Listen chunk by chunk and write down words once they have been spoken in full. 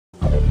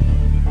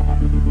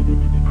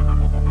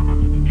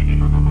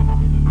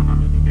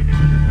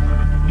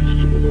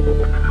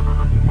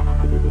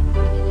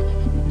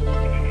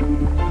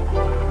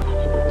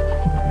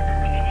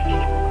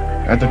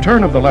At the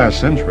turn of the last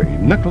century,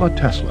 Nikola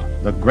Tesla,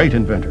 the great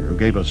inventor who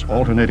gave us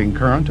alternating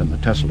current and the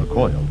Tesla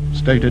coil,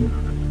 stated,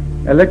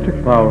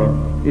 "Electric power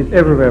is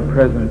everywhere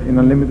present in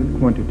unlimited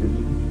quantities.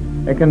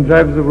 It can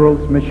drive the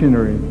world's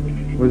machinery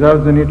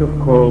without the need of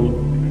coal,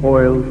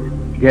 oil,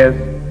 gas,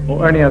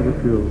 or any other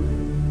fuel.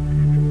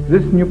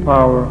 This new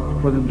power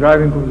for the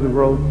driving of the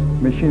world's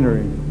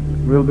machinery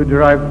will be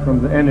derived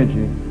from the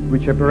energy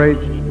which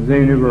operates the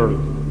universe,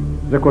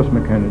 the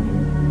cosmic energy."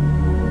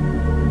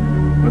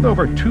 With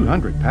over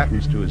 200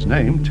 patents to his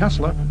name,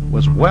 Tesla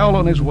was well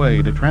on his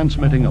way to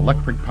transmitting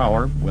electric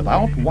power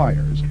without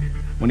wires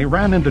when he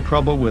ran into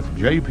trouble with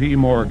J.P.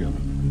 Morgan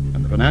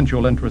and the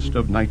financial interest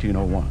of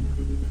 1901.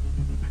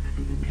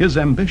 His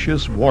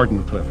ambitious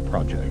Wardenclyffe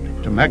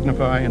project to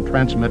magnify and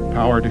transmit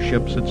power to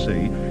ships at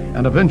sea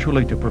and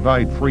eventually to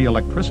provide free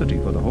electricity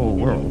for the whole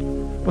world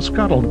was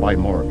scuttled by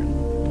Morgan,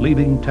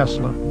 leaving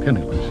Tesla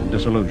penniless and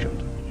disillusioned.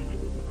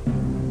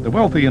 The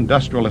wealthy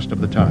industrialist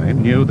of the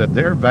time knew that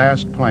their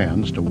vast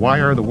plans to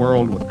wire the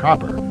world with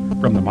copper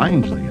from the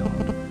mines they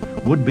owned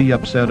would be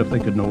upset if they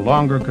could no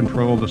longer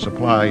control the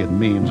supply and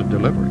means of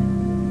delivery.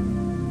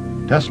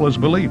 Tesla's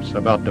beliefs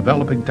about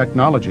developing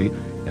technology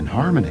in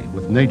harmony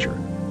with nature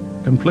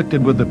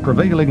conflicted with the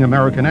prevailing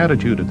American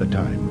attitude at the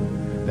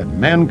time that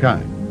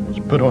mankind was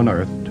put on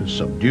earth to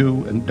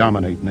subdue and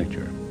dominate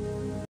nature.